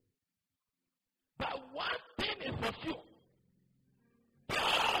principle. But one thing is for sure.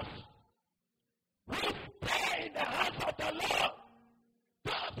 Those who stay in the house of the Lord,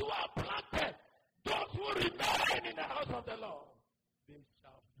 those who are planted, those who remain in the house of the Lord, they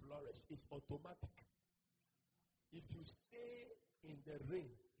shall flourish. It's automatic. If you stay in the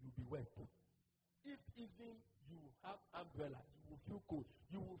rain, you'll be wet. If even you have umbrella, you will feel cold.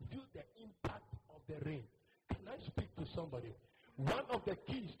 You will feel the impact of the rain. Can I speak to somebody? One of the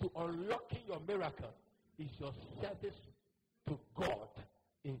keys to unlocking your miracle is your service to God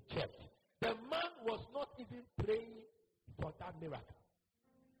in church. The man was not even praying for that miracle.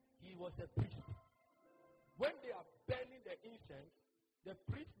 He was a priest. When they are burning the incense, the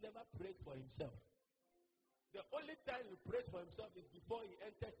priest never prayed for himself. The only time he prays for himself is before he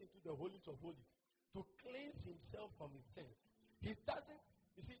enters into the holies of holies to cleanse himself from his sins. He doesn't,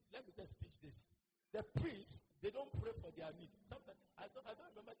 you see, let me just teach this. The priests, they don't pray for their needs. Sometimes, I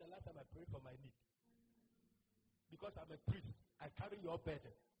don't remember the last time I prayed for my need. Because I'm a priest, I carry your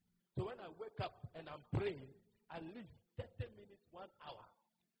burden. So when I wake up and I'm praying, at least 30 minutes, 1 hour,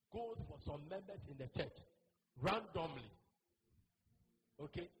 goes for some members in the church, randomly.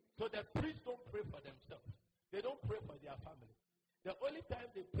 Okay? So the priests don't pray for themselves. They don't pray for their family. The only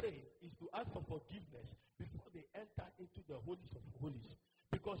time they pray is to ask for forgiveness before they enter into the holies of holies.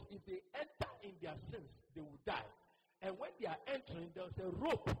 Because if they enter in their sins, they will die. And when they are entering, there's a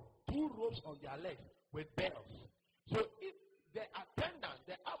rope, 2 ropes on their legs with bells. So if the attendant,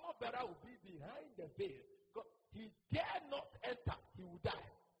 the armor bearer will be behind the veil, he dare not enter, he will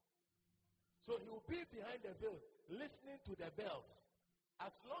die. So he will be behind the veil, listening to the bells.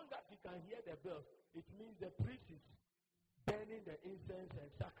 As long as he can hear the bells, it means the priest is burning the incense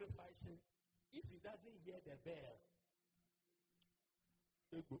and sacrificing. If he doesn't hear the bell,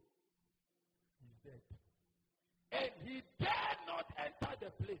 he's dead. And he dare not enter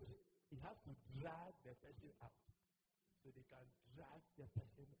the place. He has to drag the person out. So they can drag the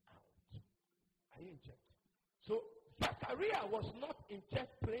person out. Are you in church? So Zachariah was not in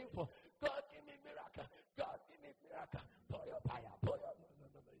church praying for God, give me miracle. God, give me miracle. Pour your fire. Pour your... No,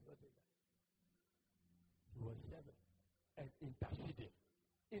 he's not saying that. He was serving and interceding.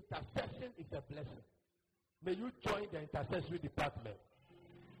 Intercession is a blessing. May you join the intercessory department.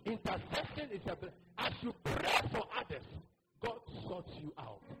 Intercession is a blessing. As you pray for others, God sorts you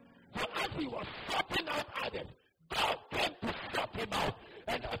out. So as he was sorting out others, God came to sort him out.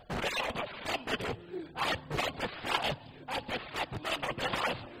 And I pray over somebody. I prophesy as the settlement of the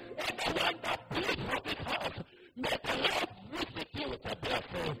house. Anyone that pleads for this house, may the Lord visit you with a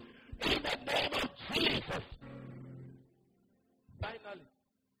blessing. In the name of Jesus. Finally,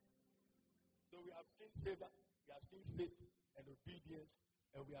 so we have seen favor, we have seen faith and obedience,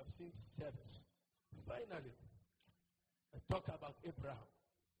 and we have seen service. Finally, I talk about Abraham.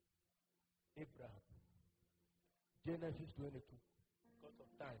 Abraham. Genesis 22. Because of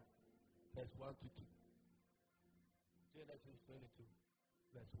time. Verse 1 to 2. Genesis 22.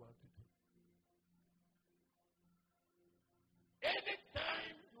 Verse 1 to 2.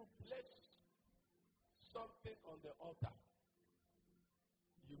 Anytime you place something on the altar,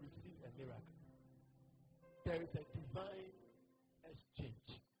 you receive a miracle. There is a divine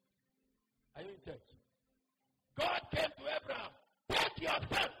exchange. Are you in church? God came to Abraham. Take your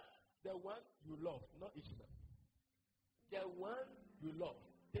son, the one you love, not Ishmael. The one you love,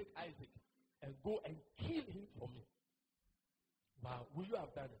 take Isaac and go and kill him for me. Wow, will you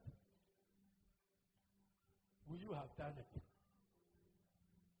have done it? Will you have done it?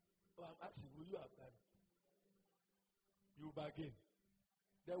 Oh, I'm asking, will you have done it? You bargain.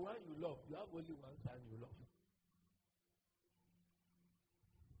 The one you love, you have only one son you love.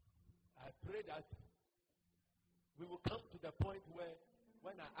 I pray that we will come to the point where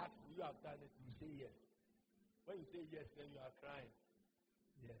when I ask, will you have done it, you say yes. When you say yes, then you are crying.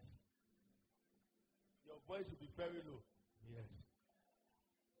 Yes. Your voice will be very low. Yes.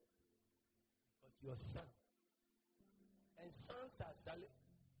 But your son. And sons are sons,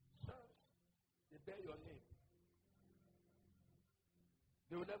 they bear your name.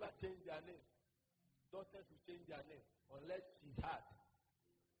 They will never change their name. Daughters will change their name unless she's hard.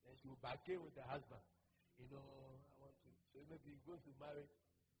 Then she will bargain with the husband. You know, I want to. So maybe he goes to marry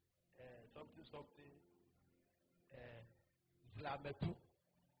something. Zlametu.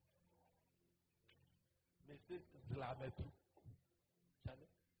 Mrs. Zlametu.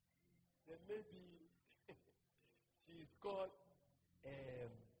 Then maybe she is called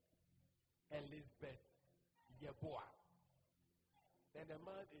Elizabeth Yeboah. Then the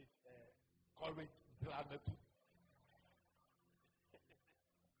man is Courage Zlametu.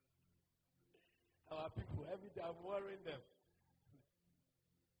 Our people, every day I'm worrying them.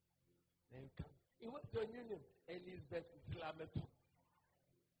 Then you come. What's your new name? Elizabeth Zlametu.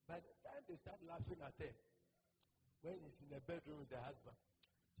 By the time they start laughing at her, when he's in the bedroom with the husband,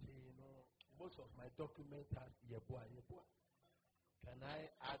 say, you know, most of my documents have Yeboah. Can I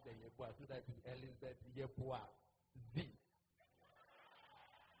add the Yeboah so that it's Elizabeth Yeboah Z?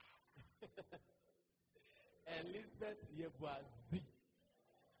 Elizabeth Yeboah Z.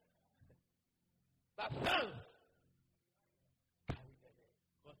 But son, carry the name.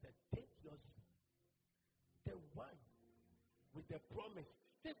 God said, take your son. The one with the promise.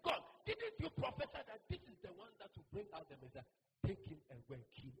 Say, God, didn't you prophesy that this is the one that will bring out the Messiah? Take him and go and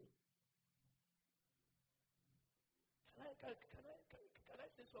kill him. Can I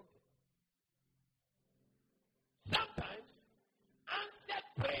say something? Sometimes answered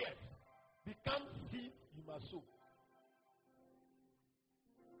prayers become seeds you must sow.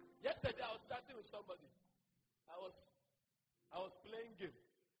 Yesterday I was chatting with somebody. I was playing game.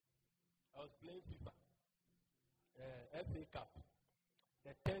 I was playing FIFA. FA Cup.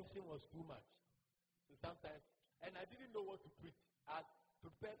 The tension was too much. So sometimes, and I didn't know what to preach. I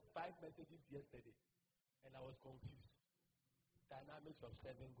prepared 5 messages yesterday, and I was confused. Dynamics of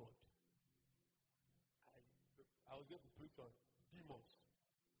serving God. I was going to preach on demons.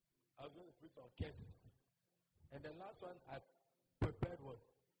 I was going to preach on curses. And the last one I prepared was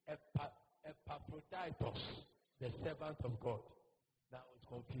Epaphroditus, the servant of God. Now I was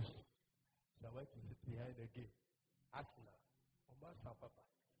confused. So I went to sit behind the gate. Arsenal. Papa.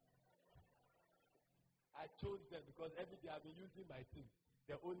 I chose them because every day I've been using my team.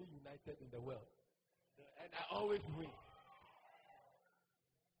 They're only united in the world. And I always win.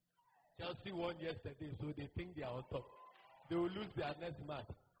 Chelsea won yesterday, so they think they are on top. They will lose their next match.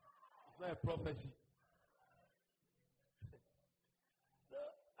 It's not a prophecy. So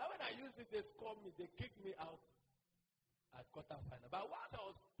when I used it, they scored me. They kicked me out at quarterfinal. But while I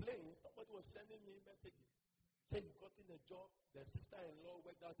was playing, somebody was sending me messages. Saying he got in a job. The sister-in-law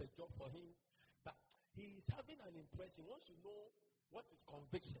worked out a job for him. But he is having an impression. Once you know what is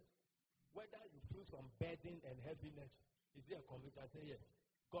conviction, whether you feel some burden and heaviness, is there a conviction? I say yes.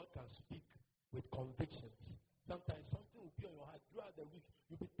 God can speak with convictions. Sometimes something will be on your heart throughout the week.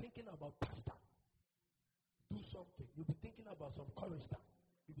 You'll be thinking about pastor. Do something. You'll be thinking about some chorister.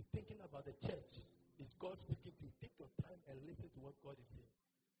 You'll be thinking about the church. Is God speaking to you? Take your time and listen to what God is saying.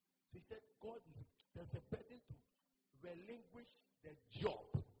 So he said, there's a burden to relinquish the job,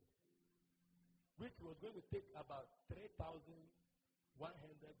 which was going to take about $3,100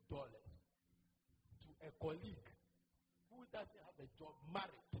 to a colleague who doesn't have a job,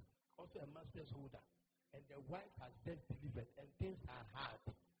 married, also a master's holder, and the wife has just delivered, and things are hard,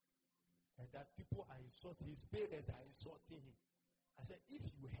 and that people are insulting, his parents are insulting him. I said, if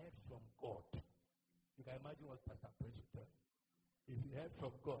you heard from God, you can imagine what Pastor Prince will tell you. If you heard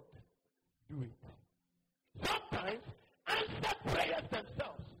from God, do it. Sometimes answered prayers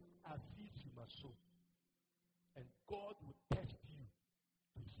themselves are seeds you must sow. And God will test you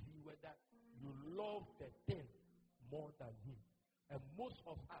to see whether you love the thing more than him. And most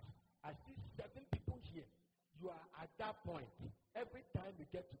of us, I see 7 people here. You are at that point. Every time you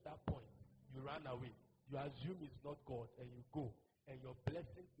get to that point, you run away. You assume it's not God, and you go. And your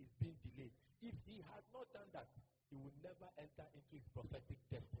blessing is being delayed. If he had not done that, he would never enter into his prophetic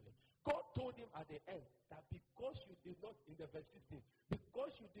destiny. God told him at the end that because you did not, in the verse 15,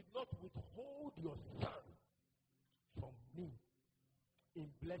 because you did not withhold your son from me, in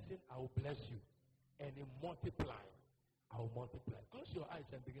blessing I will bless you, and in multiplying I will multiply. Close your eyes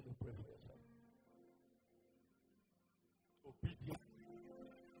and begin to pray for yourself. Obedience.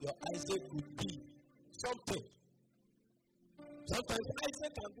 Your Isaac will be something. Sometimes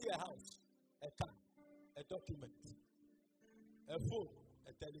Isaac can be a house, a car, a document, a phone,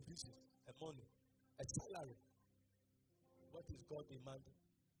 a television, a money, a salary. What is God demanding?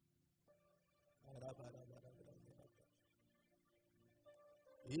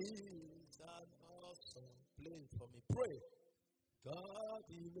 He's an awesome place for me. Pray. God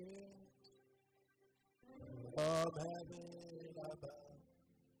is from heaven above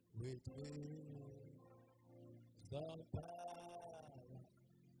with me. The power,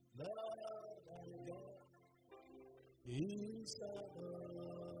 Lord and God. He's an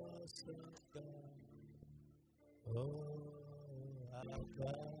awesome God. Oh, our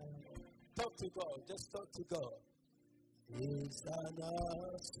God. Talk to God. Just talk to God. He's an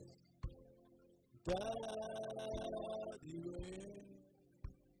awesome God. You reign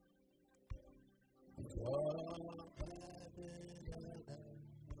from heaven and earth.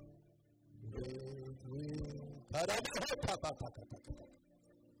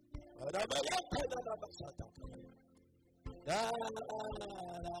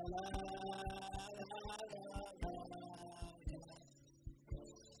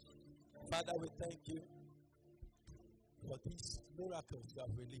 Father, we thank you for these miracles you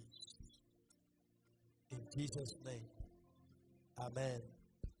have released. In Jesus' name. Amen.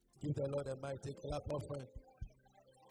 Give the Lord a mighty clap offering.